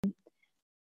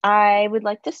I would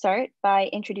like to start by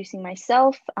introducing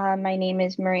myself. My name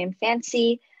is Miriam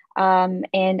Fancy, and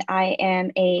I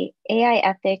am a AI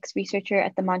ethics researcher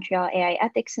at the Montreal AI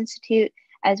Ethics Institute,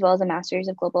 as well as a Master's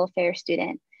of Global Affairs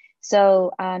student.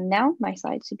 So now my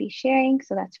slides should be sharing,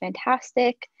 so that's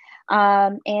fantastic.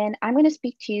 And I'm going to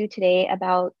speak to you today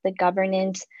about the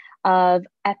governance of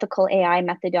ethical AI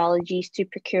methodologies to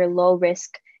procure low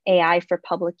risk AI for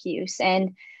public use.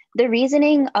 And the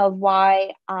reasoning of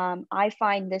why I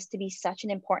find this to be such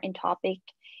an important topic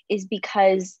is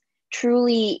because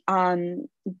truly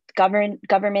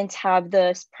governments have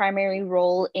the primary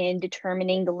role in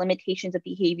determining the limitations of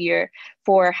behavior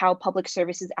for how public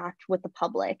services act with the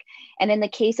public. And in the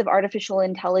case of artificial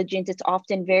intelligence, it's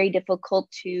often very difficult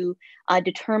to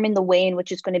determine the way in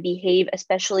which it's going to behave,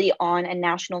 especially on a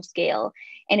national scale.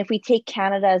 And if we take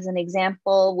Canada as an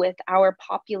example, with our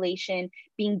population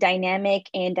being dynamic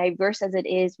and diverse as it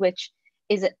is, which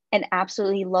is an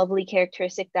absolutely lovely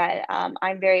characteristic that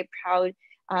I'm very proud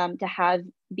to have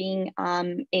being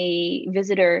a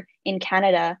visitor in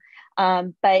Canada.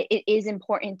 But it is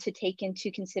important to take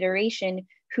into consideration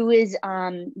who is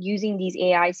using these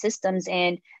AI systems,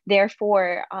 and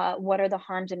therefore what are the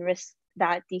harms and risks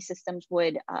that these systems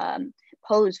would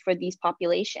pose for these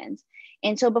populations.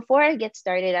 And so before I get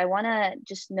started, I want to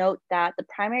just note that the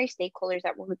primary stakeholders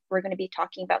that we're going to be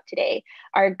talking about today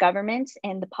are governments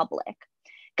and the public.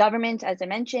 Governments, as I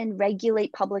mentioned,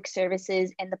 regulate public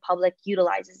services and the public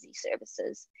utilizes these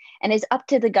services. And it's up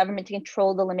to the government to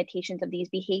control the limitations of these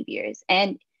behaviors.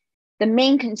 And the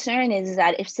main concern is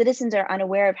that if citizens are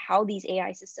unaware of how these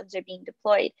AI systems are being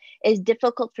deployed, it is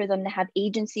difficult for them to have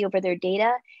agency over their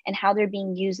data and how they're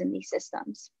being used in these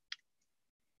systems.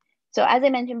 So as I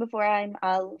mentioned before, I'm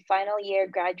a final year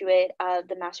graduate of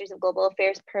the Masters of Global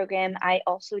Affairs program. I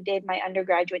also did my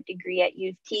undergraduate degree at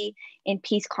U of T in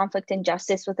Peace, Conflict, and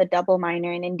Justice with a double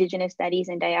minor in Indigenous Studies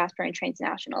and Diaspora and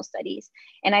Transnational Studies.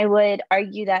 And I would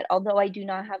argue that although I do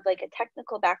not have like a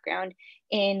technical background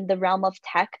in the realm of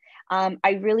tech,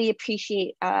 I really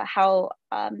appreciate how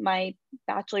my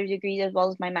bachelor's degree as well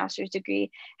as my master's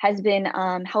degree has been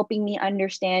helping me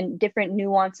understand different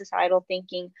nuanced societal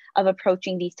thinking of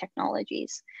approaching these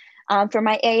technologies. For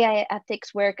my AI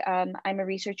ethics work, I'm a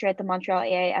researcher at the Montreal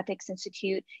AI Ethics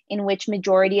Institute, in which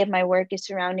majority of my work is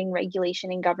surrounding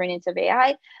regulation and governance of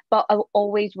AI, but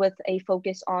always with a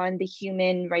focus on the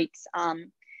human rights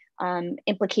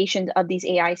implications of these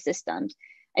AI systems.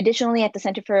 Additionally, at the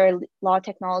Center for Law,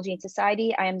 Technology, and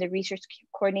Society, I am the research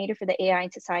coordinator for the AI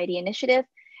and Society Initiative,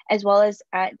 as well as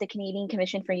at the Canadian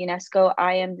Commission for UNESCO.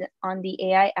 I am on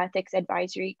the AI Ethics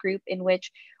Advisory Group, in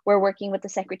which we're working with the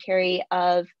Secretary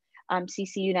of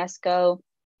CC UNESCO,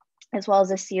 as well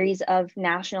as a series of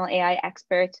national AI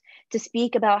experts to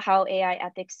speak about how AI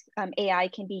ethics, AI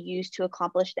can be used to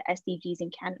accomplish the SDGs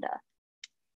in Canada.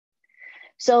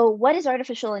 So what is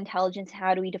artificial intelligence?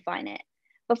 How do we define it?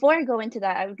 Before I go into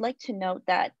that, I would like to note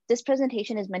that this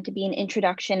presentation is meant to be an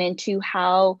introduction into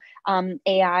how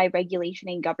AI regulation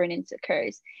and governance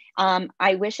occurs.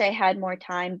 I wish I had more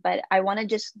time, but I want to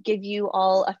just give you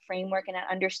all a framework and an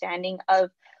understanding of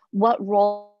what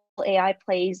role AI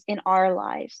plays in our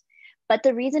lives. But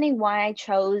the reasoning why I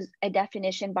chose a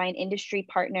definition by an industry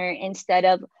partner instead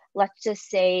of, let's just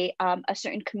say, a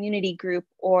certain community group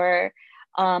or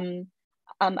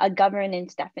a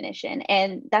governance definition.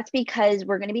 And that's because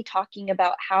we're going to be talking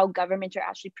about how governments are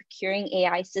actually procuring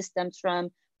AI systems from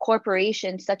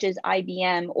corporations such as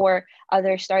IBM or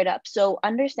other startups. So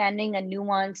understanding a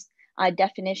nuanced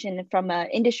definition from an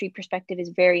industry perspective is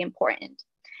very important.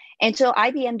 And so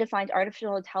IBM defines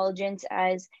artificial intelligence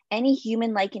as any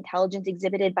human-like intelligence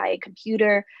exhibited by a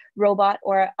computer, robot,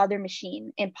 or other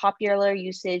machine. In popular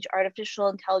usage, artificial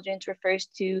intelligence refers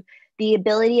to the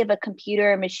ability of a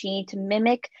computer or machine to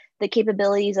mimic the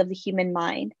capabilities of the human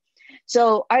mind.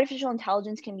 So artificial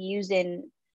intelligence can be used in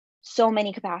so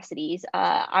many capacities.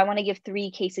 I want to give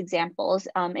three case examples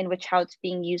in which how it's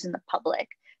being used in the public.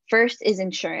 First is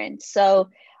insurance. So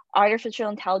artificial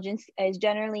intelligence is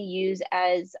generally used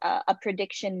as a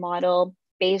prediction model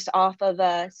based off of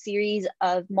a series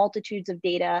of multitudes of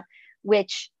data,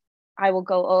 which I will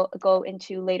go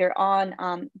into later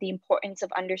on, the importance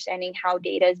of understanding how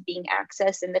data is being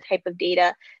accessed and the type of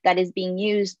data that is being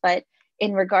used. But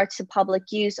in regards to public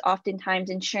use, oftentimes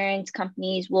insurance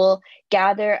companies will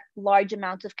gather large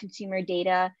amounts of consumer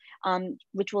data,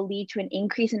 which will lead to an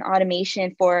increase in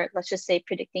automation for, let's just say,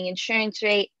 predicting insurance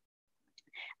rate,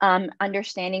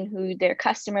 understanding who their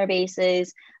customer base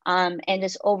is, and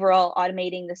just overall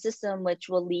automating the system, which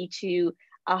will lead to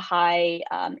a high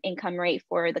income rate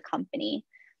for the company.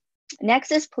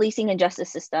 Next is policing and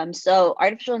justice systems. So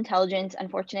artificial intelligence,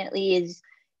 unfortunately, is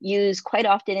used quite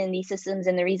often in these systems.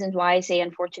 And the reasons why I say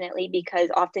unfortunately, because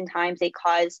oftentimes they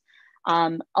cause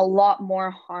a lot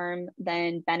more harm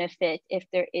than benefit, if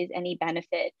there is any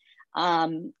benefit.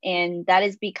 And that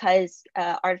is because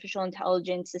artificial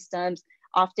intelligence systems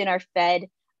often are fed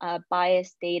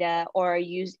biased data or are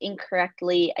used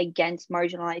incorrectly against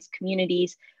marginalized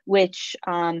communities, which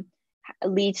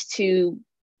leads to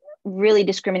really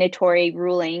discriminatory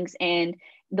rulings. And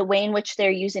the way in which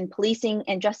they're used in policing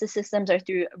and justice systems are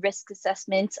through risk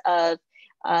assessments of,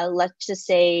 let's just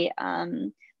say,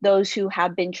 those who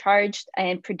have been charged,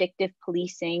 and predictive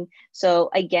policing. So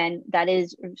again, that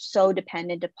is so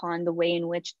dependent upon the way in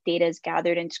which data is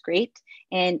gathered and scraped,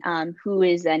 and who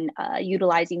is then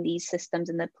utilizing these systems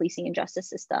in the policing and justice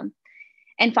system.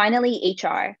 And finally,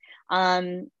 HR.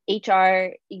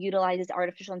 HR utilizes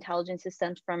artificial intelligence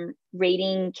systems from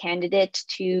rating candidates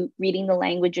to reading the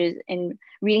languages and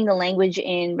reading the language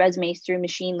in resumes through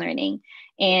machine learning.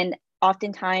 And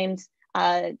oftentimes,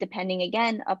 depending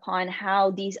again upon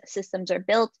how these systems are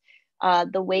built,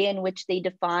 the way in which they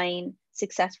define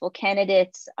successful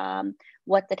candidates,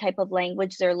 what the type of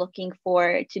language they're looking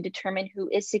for to determine who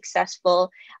is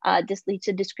successful, this leads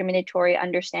to discriminatory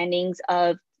understandings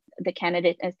of the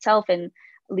candidate itself and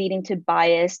leading to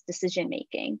biased decision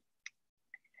making.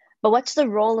 But what's the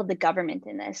role of the government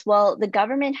in this? Well, the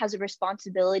government has a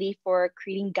responsibility for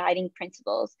creating guiding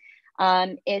principles.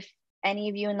 If any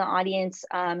of you in the audience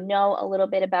know a little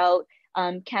bit about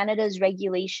Canada's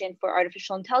regulation for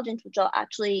artificial intelligence, which I'll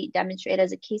actually demonstrate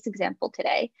as a case example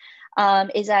today,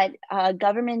 is that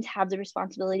governments have the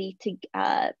responsibility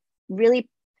to really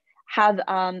have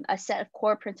a set of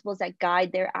core principles that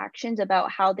guide their actions about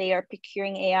how they are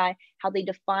procuring AI, how they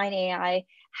define AI,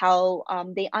 how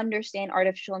they understand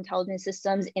artificial intelligence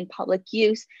systems in public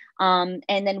use, and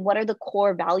then what are the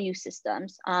core value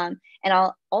systems. And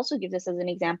I'll also give this as an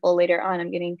example later on.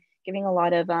 I'm giving a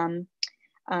lot of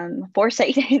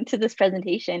foresight into this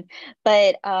presentation,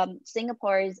 but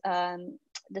Singapore's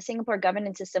the Singapore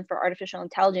governance system for artificial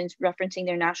intelligence, referencing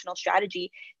their national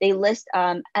strategy, they list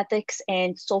ethics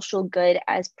and social good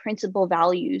as principal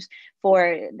values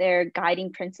for their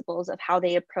guiding principles of how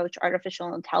they approach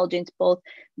artificial intelligence, both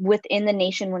within the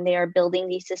nation when they are building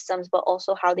these systems, but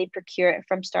also how they procure it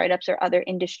from startups or other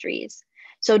industries.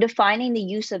 So defining the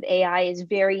use of AI is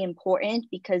very important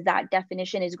because that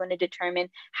definition is going to determine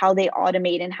how they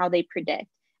automate and how they predict,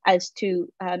 as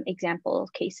two example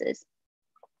cases.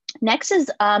 Next is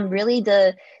really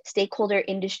the stakeholder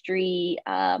industry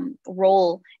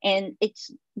role, and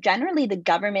it's generally the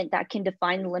government that can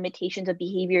define the limitations of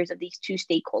behaviors of these two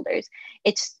stakeholders.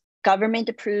 It's government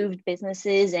approved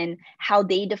businesses and how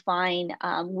they define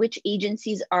which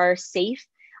agencies are safe,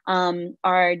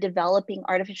 are developing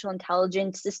artificial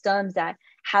intelligence systems that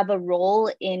have a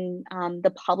role in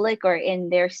the public or in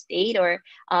their state, or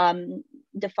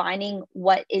defining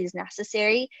what is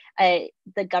necessary.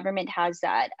 The government has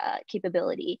that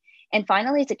capability. And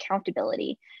finally, it's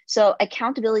accountability. So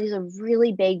accountability is a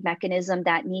really big mechanism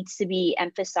that needs to be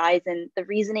emphasized. And the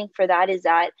reasoning for that is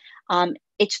that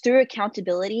it's through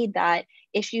accountability that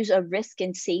issues of risk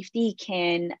and safety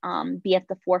can be at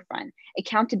the forefront.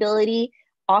 Accountability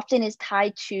often is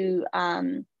tied to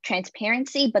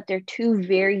transparency, but they're two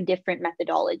very different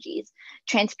methodologies.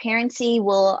 Transparency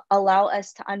will allow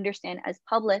us to understand as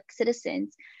public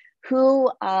citizens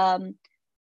who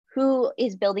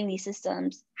is building these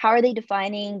systems, how are they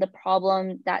defining the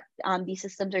problem that these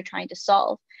systems are trying to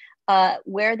solve,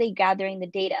 where are they gathering the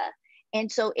data.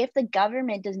 And so if the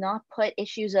government does not put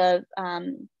issues of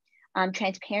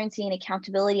transparency and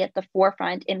accountability at the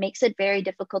forefront, it makes it very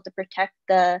difficult to protect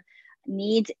the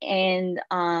needs and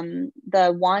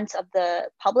the wants of the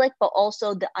public, but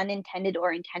also the unintended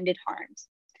or intended harms.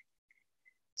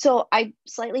 So I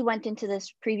slightly went into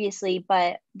this previously,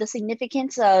 but the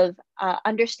significance of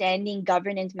understanding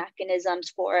governance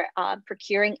mechanisms for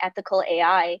procuring ethical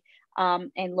AI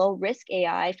and low risk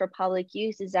AI for public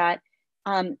use is that,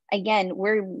 again,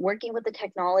 we're working with a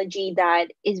technology that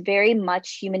is very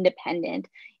much human dependent.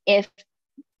 If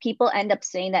people end up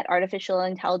saying that artificial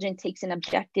intelligence takes an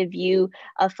objective view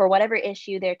for whatever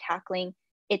issue they're tackling,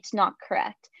 it's not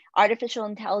correct. Artificial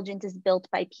intelligence is built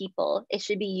by people. It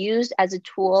should be used as a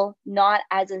tool, not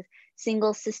as a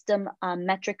single system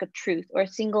metric of truth or a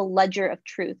single ledger of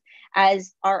truth,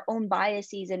 as our own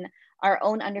biases and our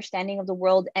own understanding of the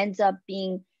world ends up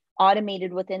being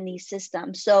automated within these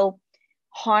systems. So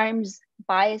harms,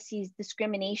 biases,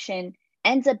 discrimination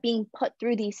ends up being put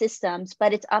through these systems,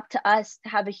 but it's up to us to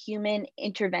have a human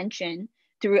intervention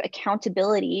through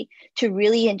accountability to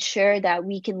really ensure that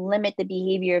we can limit the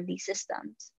behavior of these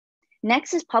systems.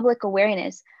 Next is public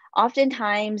awareness.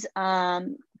 Oftentimes,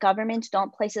 governments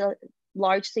don't place a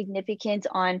large significance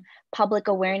on public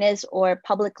awareness or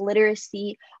public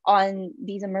literacy on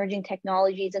these emerging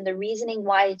technologies. And the reasoning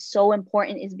why it's so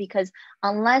important is because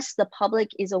unless the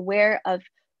public is aware of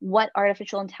what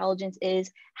artificial intelligence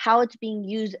is, how it's being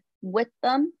used with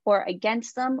them or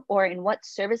against them, or in what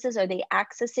services are they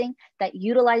accessing that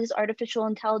utilizes artificial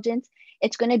intelligence,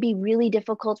 it's going to be really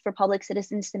difficult for public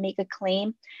citizens to make a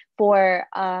claim for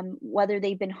whether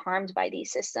they've been harmed by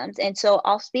these systems. And so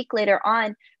I'll speak later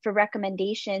on for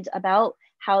recommendations about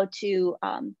how to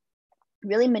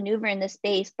really maneuver in this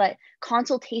space, but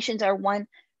consultations are one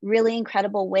really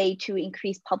incredible way to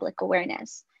increase public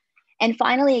awareness. And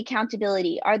finally,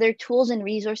 accountability. Are there tools and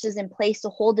resources in place to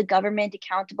hold the government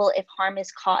accountable if harm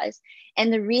is caused?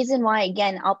 And the reason why,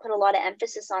 again, I'll put a lot of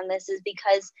emphasis on this is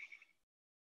because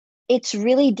it's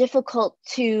really difficult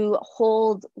to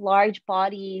hold large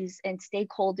bodies and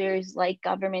stakeholders like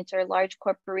governments or large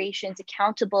corporations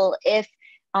accountable if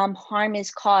harm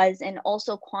is caused, and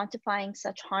also quantifying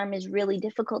such harm is really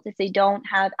difficult if they don't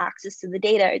have access to the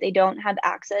data, or they don't have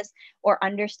access or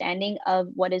understanding of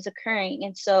what is occurring.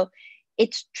 And so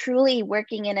it's truly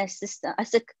working in a system, a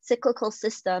cyclical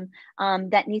system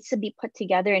that needs to be put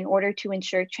together in order to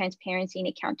ensure transparency and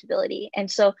accountability.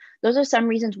 And so those are some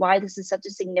reasons why this is such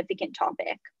a significant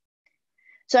topic.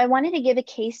 So I wanted to give a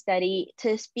case study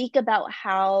to speak about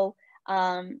how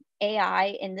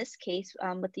AI, in this case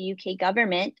with the UK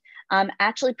government,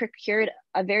 actually procured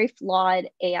a very flawed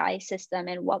AI system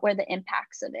and what were the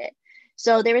impacts of it.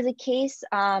 So there was a case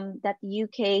that the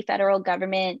UK federal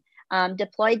government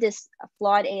deployed this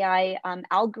flawed AI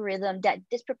algorithm that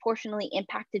disproportionately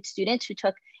impacted students who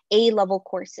took A-level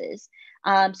courses.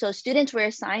 So students were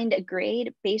assigned a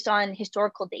grade based on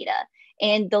historical data,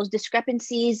 and those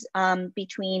discrepancies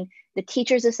between the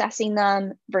teachers assessing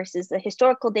them versus the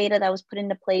historical data that was put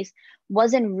into place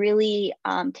wasn't really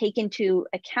taken into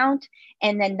account.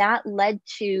 And then that led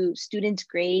to students'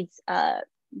 grades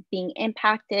being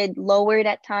impacted, lowered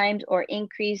at times, or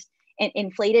increased and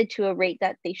inflated to a rate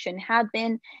that they shouldn't have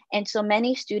been. And so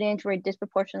many students were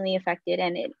disproportionately affected,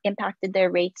 and it impacted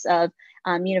their rates of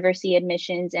university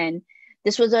admissions. And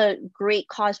this was a great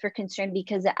cause for concern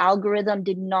because the algorithm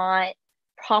did not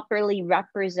properly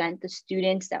represent the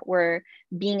students that were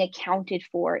being accounted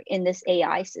for in this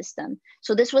AI system.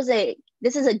 So this is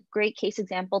a great case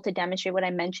example to demonstrate what I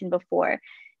mentioned before.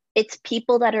 It's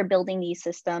people that are building these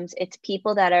systems. It's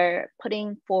people that are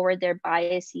putting forward their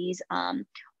biases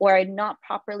or not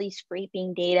properly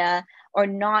scraping data, or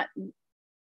not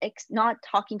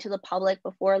talking to the public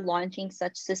before launching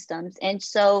such systems. And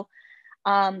so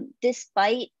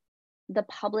despite the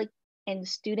public and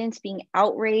students being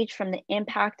outraged from the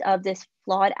impact of this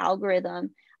flawed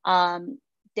algorithm,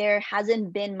 there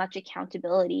hasn't been much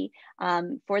accountability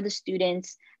for the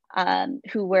students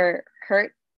who were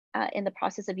hurt in the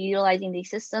process of utilizing these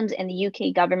systems, and the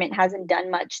UK government hasn't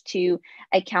done much to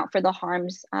account for the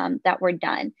harms that were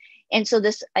done. And so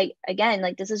this, again,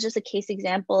 like, this is just a case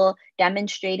example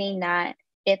demonstrating that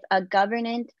if a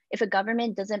government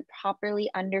doesn't properly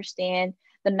understand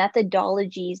the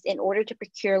methodologies in order to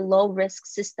procure low risk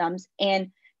systems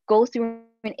and go through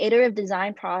an iterative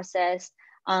design process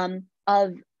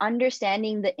of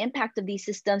understanding the impact of these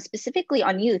systems specifically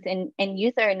on youth, and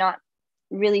youth are not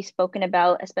really spoken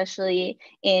about, especially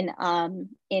in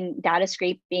data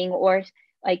scraping, or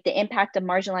like the impact of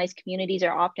marginalized communities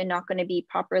are often not going to be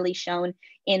properly shown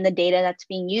in the data that's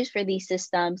being used for these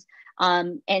systems.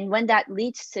 And when that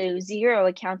leads to zero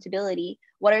accountability,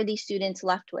 what are these students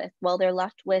left with? Well, they're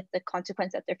left with the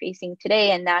consequence that they're facing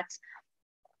today, and that's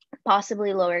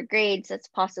possibly lower grades, that's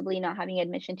possibly not having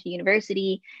admission to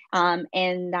university,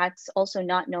 and that's also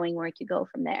not knowing where to go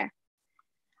from there.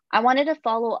 I wanted to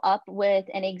follow up with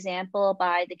an example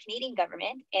by the Canadian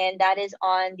government, and that is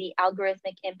on the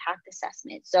algorithmic impact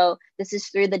assessment. So this is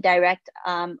through the direct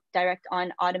on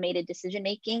automated decision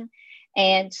making.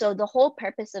 And so the whole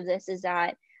purpose of this is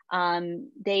that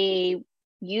they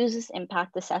use this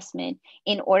impact assessment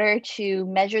in order to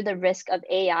measure the risk of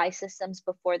AI systems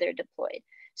before they're deployed.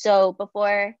 So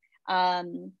before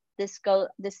this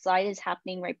slide is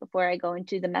happening right before I go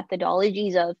into the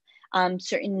methodologies of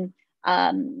certain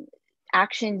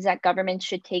actions that governments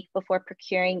should take before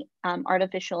procuring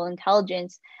artificial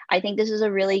intelligence. I think this is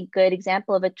a really good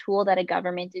example of a tool that a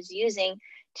government is using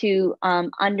to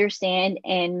understand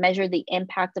and measure the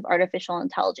impact of artificial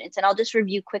intelligence. And I'll just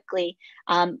review quickly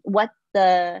what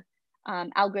the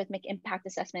algorithmic impact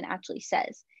assessment actually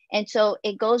says. And so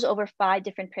it goes over 5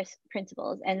 different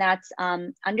principles, and that's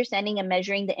understanding and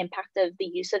measuring the impact of the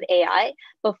use of AI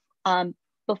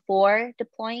before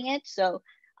deploying it. So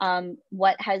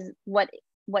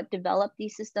what developed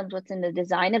these systems, what's in the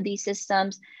design of these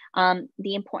systems,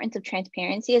 the importance of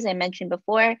transparency, as I mentioned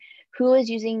before, who is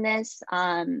using this,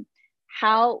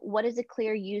 what is a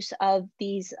clear use of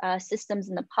these systems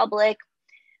in the public.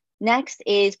 Next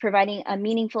is providing a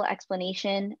meaningful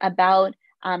explanation about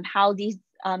how these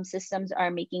systems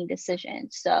are making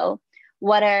decisions. So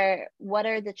what are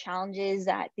the challenges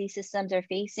that these systems are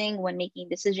facing when making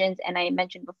decisions? And I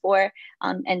mentioned before,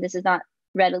 and this is not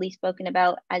readily spoken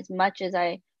about as much as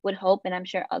I would hope, and I'm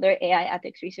sure other AI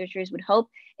ethics researchers would hope,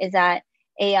 is that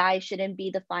AI shouldn't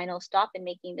be the final stop in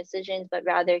making decisions, but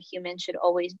rather humans should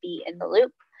always be in the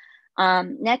loop.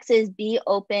 Next is be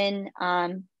open,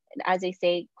 as they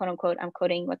say, quote unquote, I'm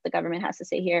quoting what the government has to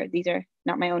say here. These are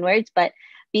not my own words, but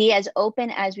be as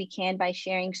open as we can by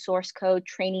sharing source code,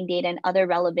 training data, and other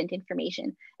relevant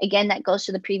information. Again, that goes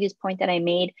to the previous point that I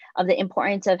made of the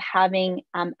importance of having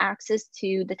access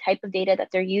to the type of data that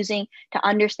they're using to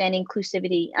understand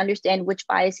inclusivity, understand which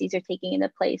biases are taking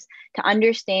into place, to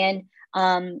understand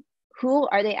who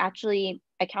are they actually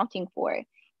accounting for?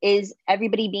 Is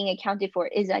everybody being accounted for?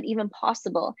 Is that even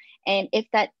possible? And if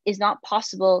that is not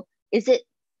possible, is it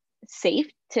safe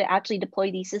to actually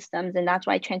deploy these systems? And that's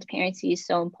why transparency is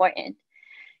so important.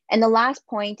 And the last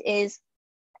point is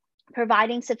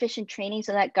providing sufficient training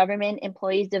so that government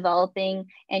employees developing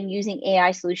and using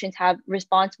AI solutions have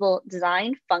responsible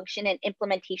design, function, and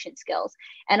implementation skills.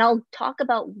 And I'll talk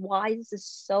about why this is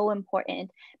so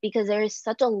important, because there is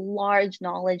such a large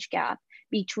knowledge gap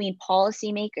between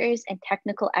policymakers and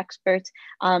technical experts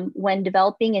when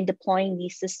developing and deploying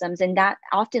these systems. And that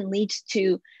often leads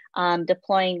to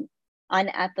deploying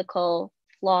unethical,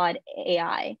 flawed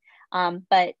AI.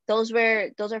 But those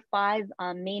are 5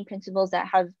 main principles that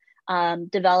have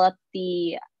developed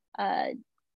the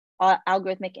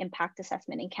algorithmic impact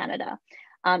assessment in Canada.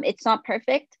 It's not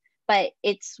perfect, but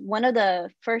it's one of the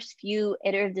first few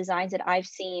iterative designs that I've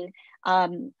seen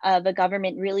of a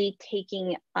government really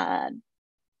taking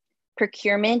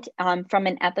procurement from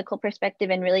an ethical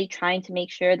perspective and really trying to make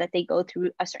sure that they go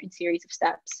through a certain series of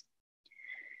steps.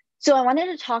 So I wanted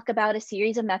to talk about a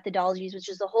series of methodologies, which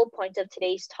is the whole point of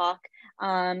today's talk,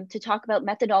 to talk about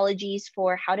methodologies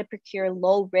for how to procure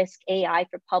low-risk AI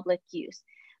for public use.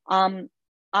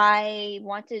 I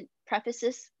want to preface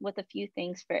this with a few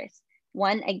things first.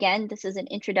 One, again, this is an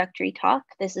introductory talk.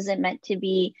 This isn't meant to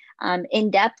be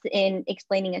in-depth in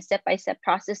explaining a step-by-step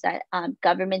process that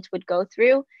governments would go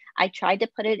through. I tried to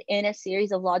put it in a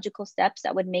series of logical steps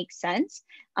that would make sense,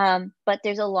 but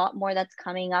there's a lot more that's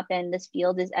coming up and this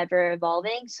field is ever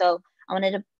evolving. So I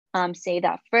wanted to say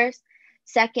that first.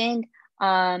 Second,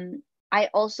 I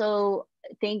also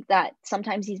think that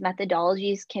sometimes these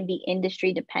methodologies can be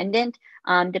industry dependent,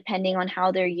 depending on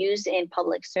how they're used in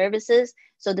public services.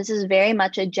 So this is very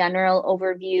much a general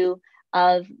overview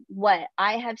of what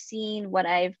I have seen, what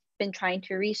I've been trying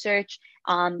to research,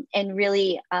 and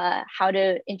really how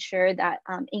to ensure that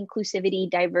inclusivity,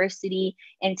 diversity,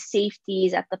 and safety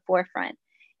is at the forefront.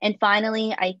 And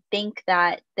finally, I think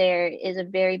that there is a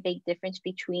very big difference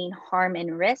between harm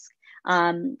and risk.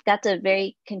 That's a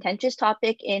very contentious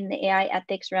topic in the AI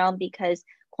ethics realm because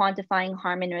quantifying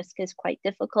harm and risk is quite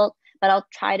difficult, but I'll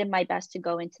try my best to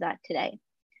go into that today.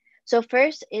 So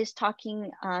first is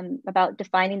talking about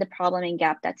defining the problem and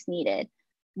gap that's needed.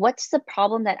 What's the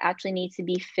problem that actually needs to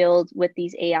be filled with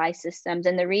these AI systems?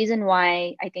 And the reason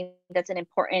why I think that's an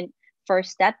important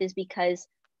first step is because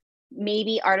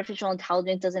maybe artificial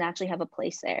intelligence doesn't actually have a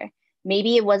place there.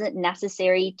 Maybe it wasn't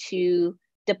necessary to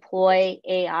deploy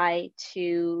AI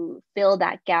to fill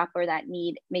that gap or that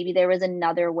need. Maybe there was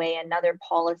another way, another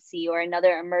policy, or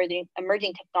another emerging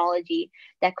technology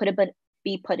that could have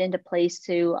be put into place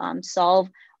to solve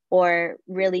or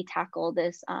really tackle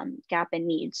this gap in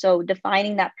need. So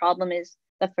defining that problem is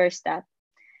the first step.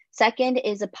 Second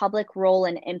is a public role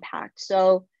and impact.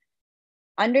 So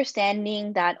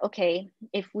understanding that, okay,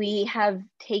 if we have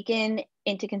taken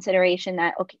into consideration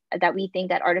that, okay, that we think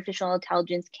that artificial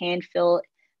intelligence can fill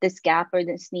this gap or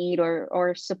this need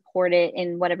or support it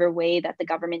in whatever way that the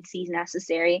government sees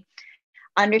necessary,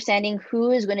 understanding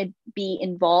who is going to be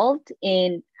involved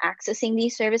in accessing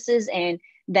these services and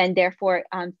then therefore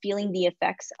feeling the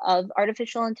effects of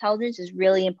artificial intelligence is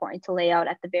really important to lay out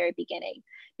at the very beginning.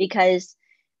 Because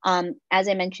as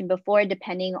I mentioned before,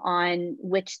 depending on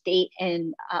which state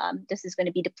and this is going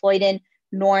to be deployed in,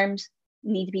 norms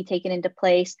need to be taken into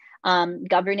place,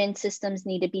 governance systems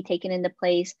need to be taken into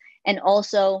place, and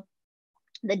also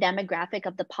the demographic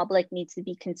of the public needs to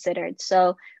be considered.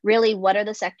 So really, what are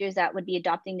the sectors that would be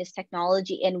adopting this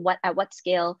technology and at what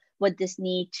scale would this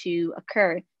need to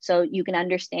occur? So you can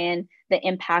understand the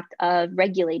impact of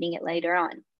regulating it later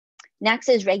on. Next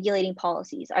is regulating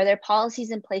policies. Are there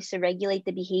policies in place to regulate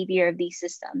the behavior of these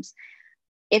systems?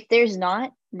 If there's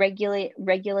not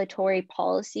regulatory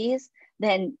policies,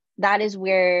 then that is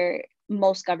where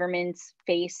most governments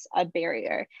face a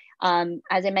barrier.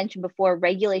 As I mentioned before,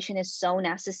 regulation is so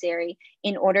necessary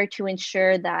in order to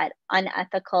ensure that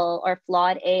unethical or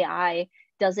flawed AI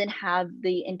doesn't have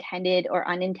the intended or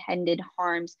unintended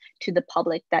harms to the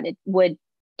public that it would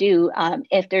do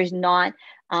if there's not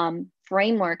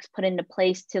frameworks put into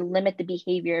place to limit the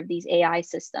behavior of these AI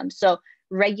systems. So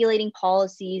regulating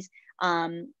policies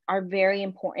are very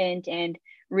important, and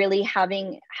really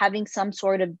having some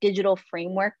sort of digital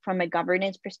framework from a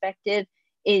governance perspective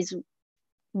is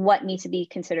what needs to be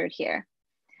considered here.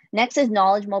 Next is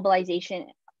knowledge mobilization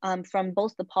from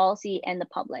both the policy and the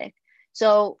public.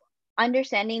 So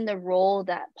understanding the role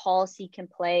that policy can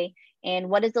play and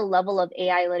what is the level of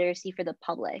AI literacy for the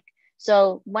public.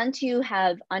 So once you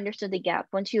have understood the gap,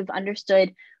 once you've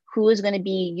understood who is going to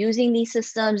be using these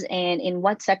systems and in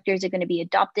what sectors are going to be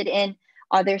adopted in,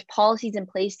 there's policies in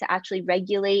place to actually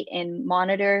regulate and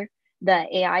monitor the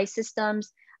AI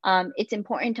systems. It's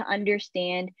important to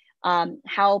understand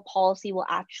how policy will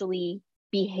actually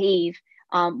behave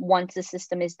once the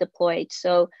system is deployed.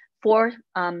 So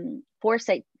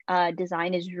foresight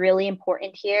design is really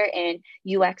important here, and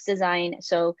UX design.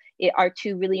 So it are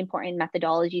two really important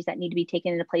methodologies that need to be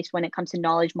taken into place when it comes to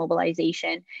knowledge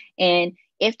mobilization. And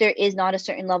if there is not a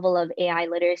certain level of AI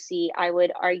literacy, I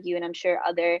would argue, and I'm sure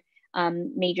other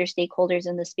major stakeholders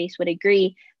in the space would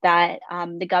agree, that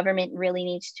the government really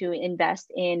needs to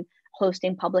invest in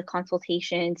hosting public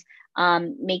consultations,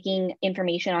 making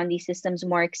information on these systems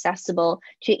more accessible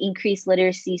to increase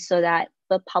literacy so that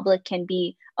the public can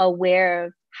be aware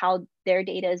of how their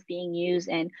data is being used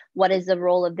and what is the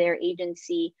role of their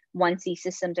agency once these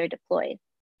systems are deployed.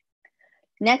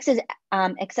 Next is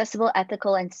accessible,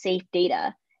 ethical, and safe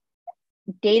data.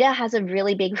 Data has a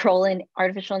really big role in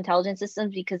artificial intelligence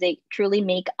systems because they truly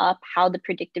make up how the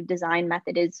predictive design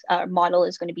model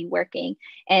is going to be working.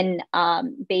 And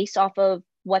based off of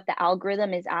what the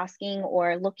algorithm is asking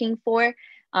or looking for,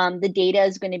 the data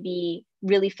is going to be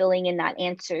really filling in that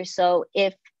answer. So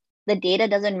if the data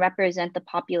doesn't represent the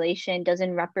population,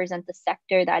 doesn't represent the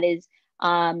sector that is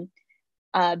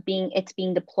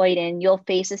being deployed in, you'll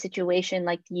face a situation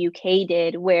like the UK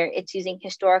did, where it's using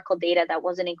historical data that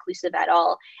wasn't inclusive at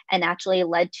all, and actually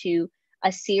led to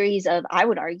a series of, I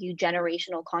would argue,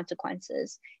 generational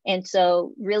consequences. And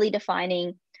so really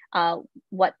defining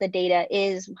what the data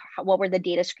is, what were the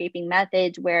data scraping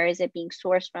methods, where is it being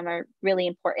sourced from, are really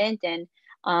important. And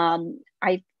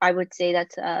I would say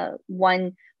that's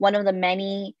one of the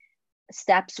many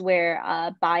steps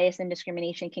where bias and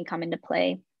discrimination can come into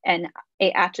play. And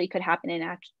it actually could happen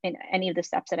in any of the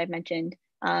steps that I've mentioned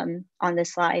on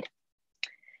this slide.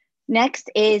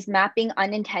 Next is mapping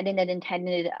unintended and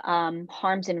intended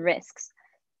harms and risks.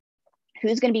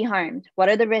 Who's going to be harmed? What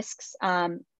are the risks?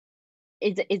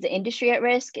 Is the industry at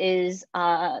risk? Is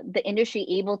the industry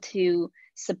able to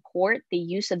support the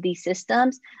use of these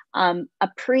systems? A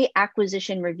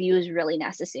pre-acquisition review is really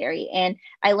necessary. And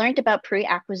I learned about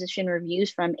pre-acquisition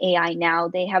reviews from AI Now.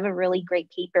 They have a really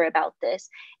great paper about this.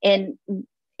 And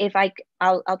if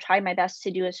I'll try my best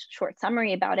to do a short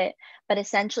summary about it, but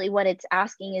essentially what it's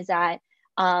asking is that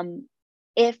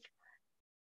if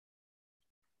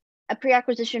a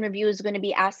pre-acquisition review is going to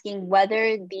be asking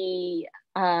whether the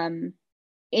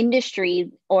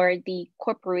industry or the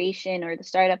corporation or the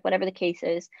startup, whatever the case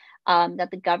is, that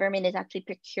the government is actually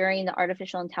procuring the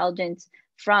artificial intelligence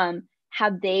from,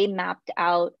 have they mapped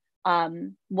out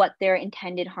what their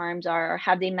intended harms are, or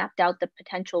have they mapped out the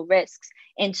potential risks?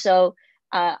 And so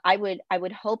I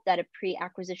would hope that a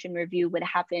pre-acquisition review would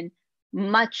happen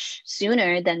much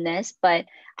sooner than this, but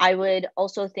I would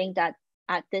also think that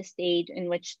at this stage in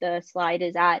which the slide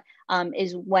is at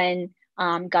is when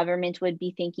governments would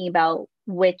be thinking about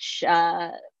which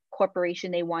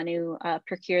corporation they want to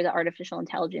procure the artificial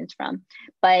intelligence from.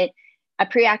 But a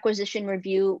pre-acquisition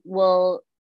review will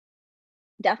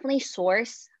definitely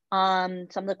source some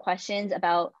of the questions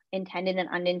about intended and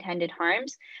unintended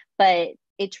harms, but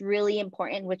it's really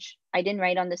important, which I didn't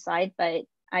write on the slide, but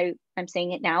I'm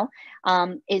saying it now,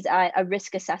 is a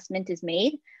risk assessment is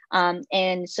made.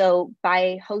 And so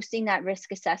by hosting that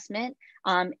risk assessment,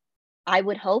 I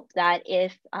would hope that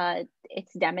if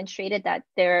it's demonstrated that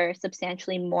there are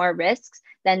substantially more risks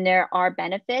than there are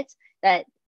benefits, that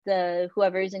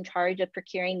whoever is in charge of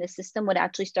procuring the system would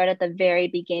actually start at the very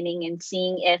beginning and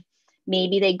seeing if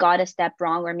maybe they got a step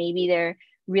wrong, or maybe they're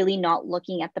really not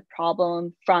looking at the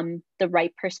problem from the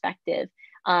right perspective.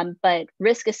 But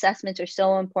risk assessments are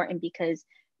so important because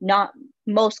not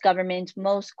most governments,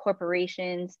 most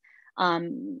corporations,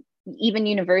 even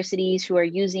universities who are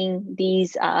using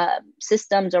these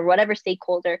systems or whatever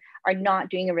stakeholder are not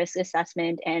doing a risk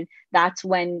assessment. And that's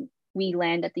when we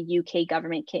land at the UK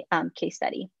government case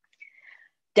study.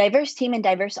 Diverse team and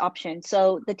diverse options.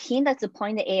 So the team that's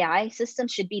deploying the AI system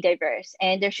should be diverse,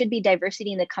 and there should be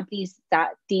diversity in the companies that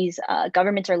these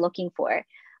governments are looking for.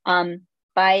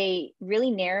 By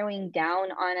really narrowing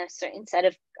down on a certain set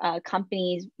of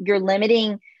companies, you're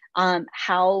limiting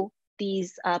how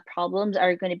these problems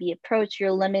are going to be approached.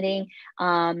 You're limiting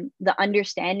the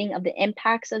understanding of the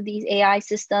impacts of these AI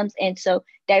systems. And so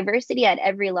diversity at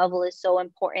every level is so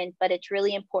important, but it's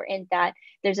really important that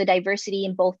there's a diversity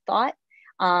in both thought,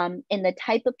 in the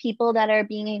type of people that are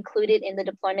being included in the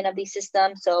deployment of these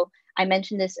systems. So I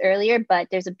mentioned this earlier, but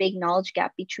there's a big knowledge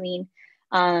gap between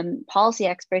policy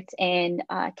experts and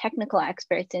technical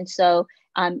experts. And so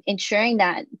ensuring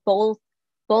that both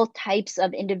types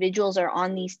of individuals are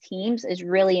on these teams is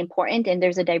really important. And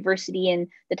there's a diversity in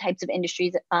the types of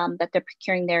industries that they're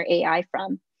procuring their AI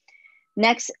from.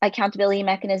 Next, accountability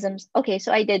mechanisms. Okay,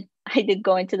 so I did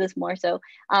go into this more so,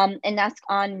 and that's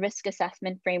on risk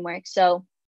assessment framework. So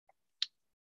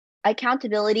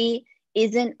accountability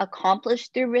isn't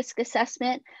accomplished through risk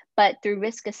assessment, but through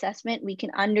risk assessment, we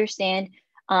can understand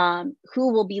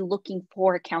who will be looking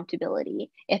for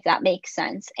accountability, if that makes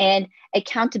sense. And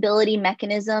accountability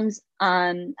mechanisms,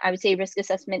 I would say risk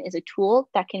assessment is a tool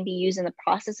that can be used in the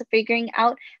process of figuring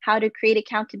out how to create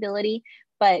accountability,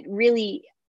 but really,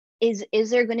 is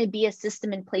there going to be a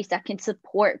system in place that can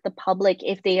support the public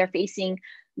if they are facing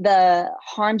the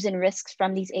harms and risks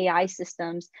from these AI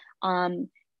systems?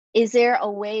 Is there a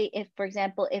way, if, for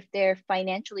example, if they're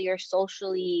financially or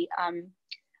socially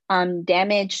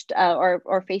damaged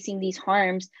or facing these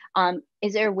harms,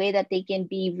 is there a way that they can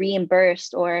be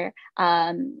reimbursed, or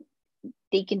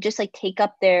they can just like take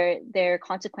up their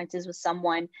consequences with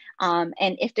someone?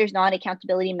 And if there's not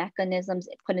accountability mechanisms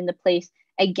put into place,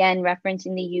 again,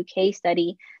 referencing the UK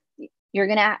study, you're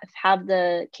gonna have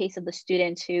the case of the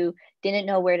students who didn't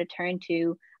know where to turn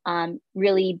to,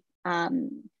 really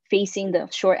facing the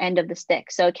short end of the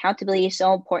stick. So accountability is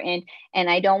so important. And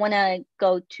I don't wanna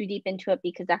go too deep into it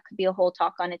because that could be a whole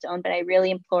talk on its own, but I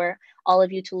really implore all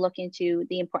of you to look into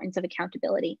the importance of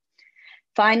accountability.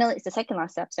 Finally, it's the second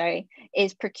last step, sorry,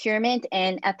 is procurement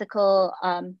and ethical,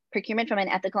 procurement from an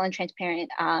ethical and transparent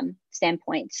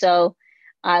standpoint. So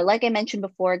like I mentioned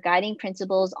before, guiding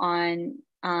principles on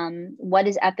what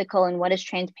is ethical and what is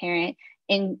transparent,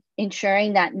 in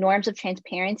ensuring that norms of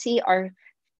transparency are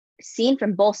seen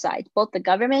from both sides, both the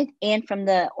government and from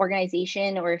the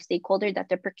organization or stakeholder that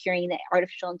they're procuring the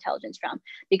artificial intelligence from.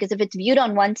 Because if it's viewed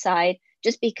on one side,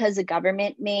 just because the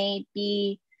government may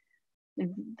be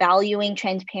valuing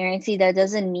transparency, that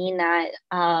doesn't mean that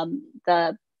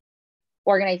the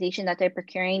organization that they're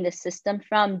procuring the system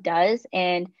from does.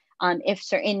 And if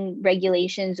certain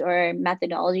regulations or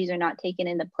methodologies are not taken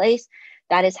into place,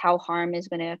 that is how harm is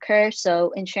going to occur.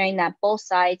 So ensuring that both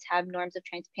sides have norms of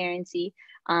transparency,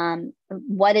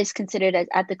 what is considered as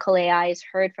ethical AI is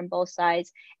heard from both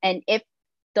sides. And if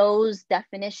those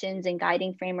definitions and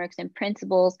guiding frameworks and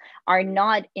principles are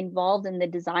not involved in the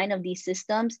design of these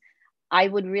systems, I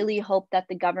would really hope that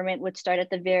the government would start at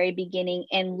the very beginning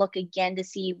and look again to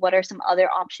see what are some other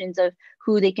options of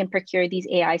who they can procure these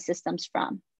AI systems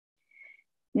from.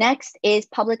 Next is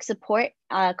public support,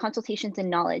 consultations, and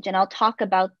knowledge. And I'll talk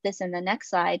about this in the next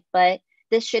slide, but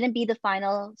this shouldn't be the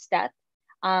final step.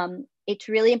 It's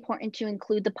really important to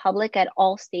include the public at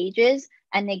all stages.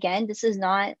 And again, this is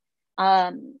not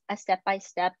a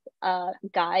step-by-step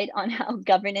guide on how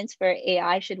governance for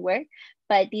AI should work,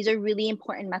 but these are really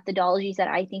important methodologies that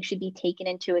I think should be taken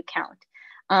into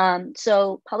account.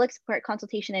 So public support,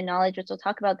 consultation, and knowledge, which we'll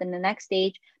talk about in the next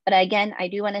stage. But again, I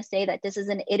do want to say that this is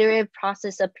an iterative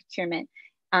process of procurement.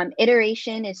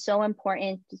 Iteration is so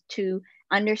important to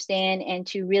understand and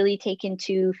to really take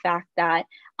into fact that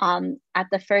at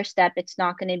the first step, it's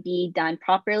not going to be done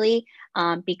properly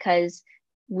because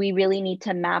we really need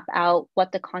to map out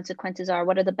what the consequences are,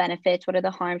 what are the benefits, what are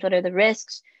the harms, what are the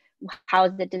risks, how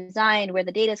is it designed, where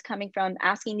the data is coming from.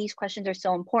 Asking these questions are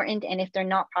so important. And if they're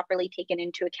not properly taken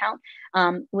into account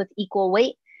with equal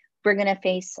weight, we're going to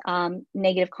face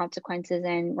negative consequences,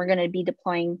 and we're going to be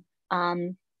deploying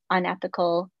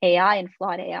unethical AI and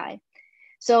flawed AI.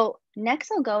 So next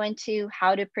I'll go into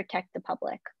how to protect the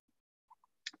public.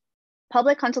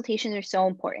 Public consultations are so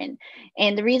important.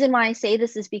 And the reason why I say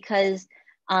this is because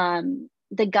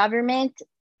the government,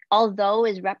 although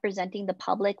is representing the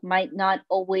public, might not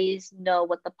always know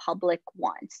what the public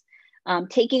wants.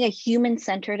 Taking a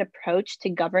human-centered approach to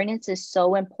governance is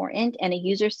so important, and a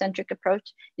user-centric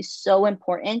approach is so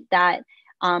important that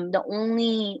one of the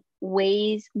only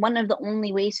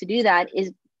ways to do that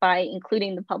is by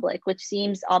including the public, which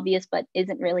seems obvious but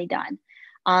isn't really done.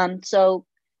 So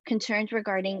concerns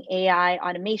regarding AI,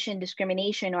 automation,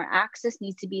 discrimination, or access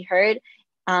needs to be heard.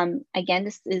 Again,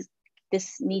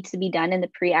 this needs to be done in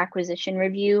the pre-acquisition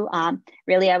review.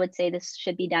 Really, I would say this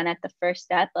should be done at the first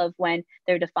step of when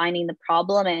they're defining the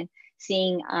problem and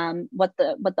seeing what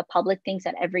the public thinks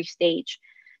at every stage.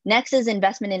 Next is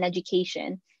investment in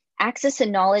education. Access to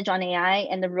knowledge on AI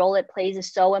and the role it plays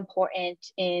is so important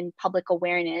in public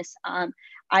awareness.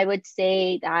 I would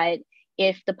say that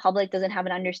if the public doesn't have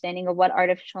an understanding of what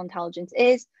artificial intelligence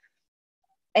is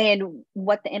and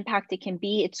what the impact it can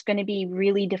be, it's going to be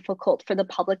really difficult for the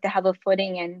public to have a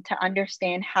footing and to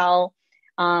understand how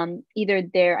either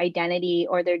their identity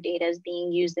or their data is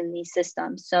being used in these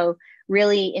systems. So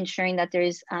really ensuring that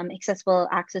there's accessible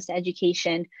access to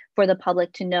education for the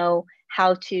public to know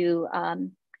how to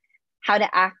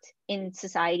act in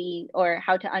society or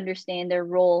how to understand their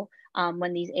role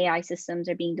when these AI systems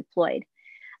are being deployed.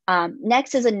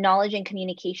 Next is a knowledge and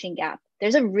communication gap.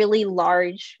 There's a really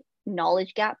large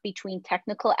knowledge gap between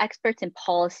technical experts and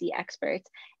policy experts.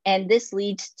 And this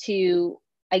leads to,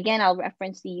 again, I'll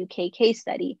reference the UK case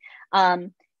study.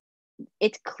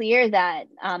 It's clear that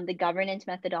the governance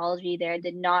methodology there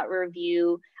did not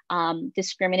review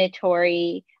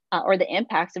discriminatory or the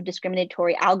impacts of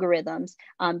discriminatory algorithms,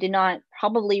 did not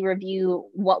probably review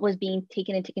what was being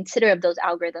taken into consider of those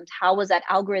algorithms. How was that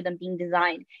algorithm being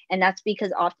designed? And that's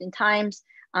because oftentimes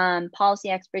policy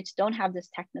experts don't have this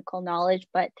technical knowledge,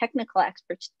 but technical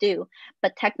experts do.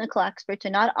 But technical experts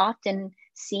are not often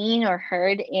seen or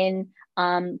heard in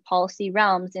policy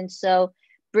realms. And so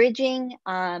bridging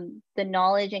the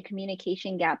knowledge and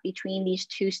communication gap between these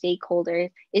two stakeholders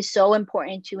is so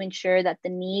important to ensure that the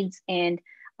needs and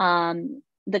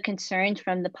the concerns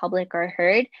from the public are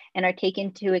heard and are taken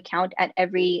into account at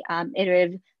every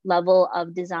iterative level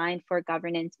of design for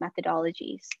governance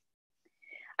methodologies.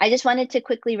 I just wanted to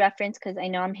quickly reference, because I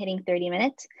know I'm hitting 30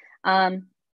 minutes,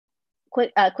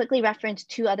 quickly reference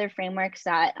two other frameworks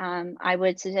that I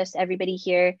would suggest everybody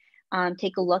here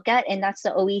take a look at, and that's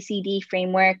the OECD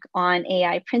framework on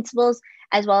AI principles,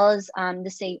 as well as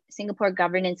the Singapore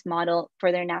governance model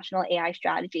for their national AI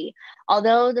strategy.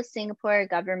 Although the Singapore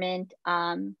government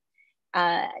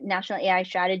national AI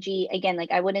strategy, again,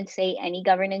 like I wouldn't say any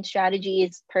governance strategy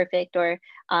is perfect or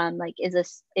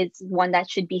is one that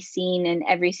should be seen in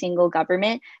every single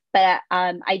government. But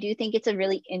I do think it's a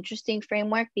really interesting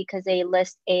framework because they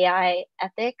list AI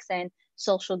ethics and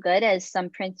social good as some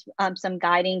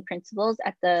guiding principles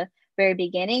at the very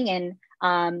beginning, and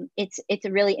it's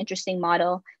a really interesting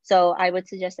model. So I would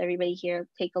suggest everybody here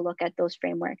take a look at those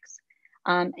frameworks.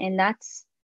 And that's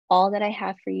all that I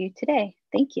have for you today.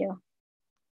 Thank you.